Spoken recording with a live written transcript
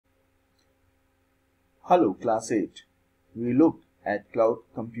Hello, Class 8. We look at cloud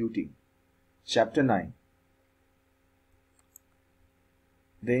computing. Chapter 9.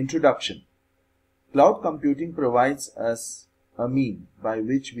 The introduction. Cloud computing provides us a mean by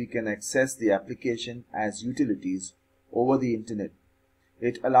which we can access the application as utilities over the internet.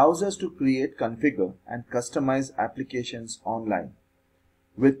 It allows us to create, configure, and customize applications online.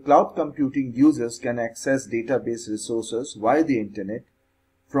 With cloud computing, users can access database resources via the internet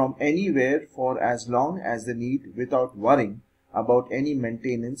from anywhere for as long as they need without worrying about any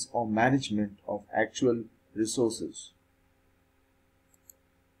maintenance or management of actual resources.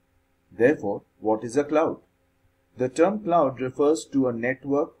 Therefore, what is a cloud? The term cloud refers to a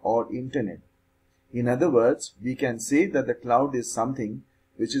network or internet. In other words, we can say that the cloud is something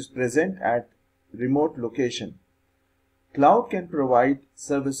which is present at remote location. Cloud can provide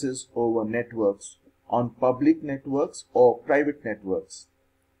services over networks, on public networks or private networks.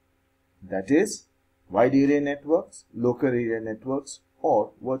 That is, wide area networks, local area networks,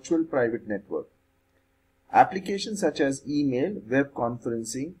 or virtual private network. Applications such as email, web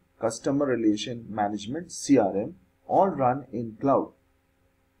conferencing, customer relation management, CRM, all run in cloud.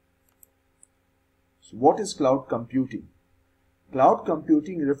 So what is cloud computing? Cloud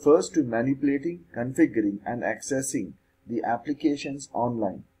computing refers to manipulating, configuring, and accessing the applications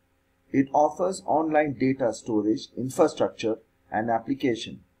online. It offers online data storage, infrastructure, and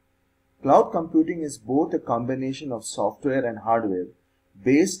application. Cloud computing is both a combination of software and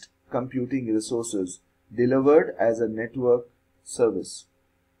hardware-based computing resources delivered as a network service.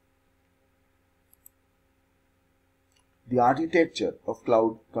 The architecture of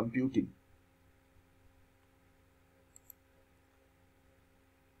cloud computing.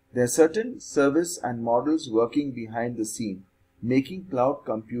 There are certain service and models working behind the scene, making cloud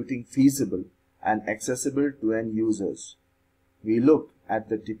computing feasible and accessible to end users. We look at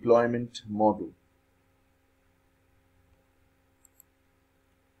the deployment model.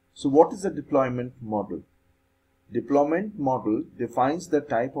 So what is a deployment model? Deployment model defines the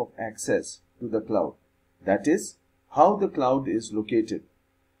type of access to the cloud. That is, how the cloud is located.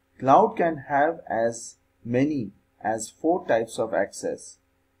 Cloud can have as many as 4 types of access: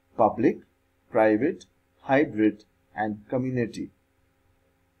 public, private, hybrid, and community.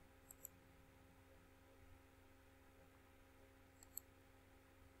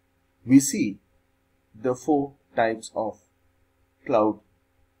 We see the 4 types of cloud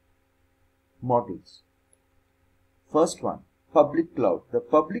models. First one, public cloud. The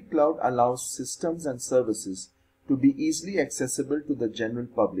public cloud allows systems and services to be easily accessible to the general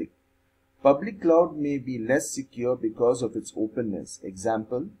public. Public cloud may be less secure because of its openness.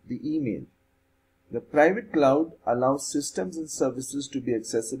 Example, the email. The private cloud allows systems and services to be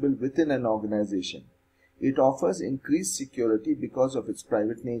accessible within an organization. It offers increased security because of its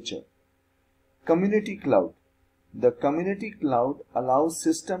private nature. Community cloud. The community cloud allows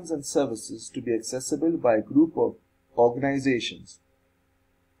systems and services to be accessible by a group of organizations.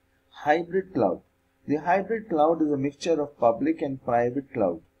 Hybrid cloud. The hybrid cloud is a mixture of public and private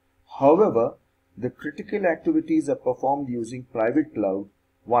cloud. However, the critical activities are performed using private cloud,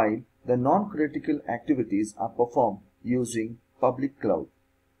 while the non-critical activities are performed using public cloud.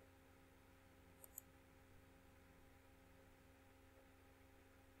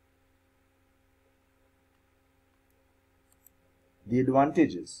 The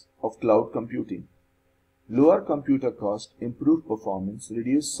advantages of cloud computing: lower computer cost, improved performance,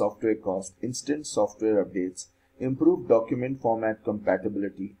 reduced software cost, instant software updates, improved document format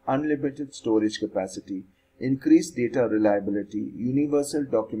compatibility, unlimited storage capacity, increased data reliability, universal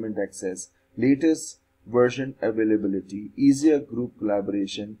document access, latest version availability, easier group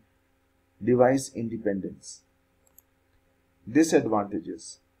collaboration, device independence.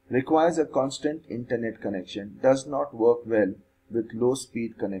 Disadvantages: requires a constant internet connection, does not work well with low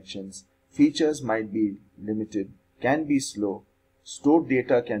speed connections, features might be limited, can be slow, stored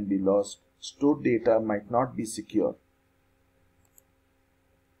data can be lost, stored data might not be secure.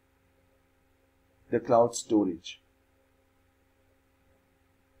 The cloud storage.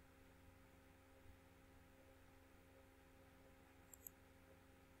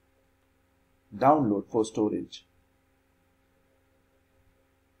 Download for storage.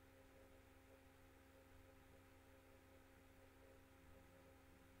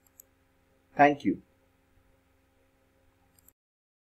 Thank you.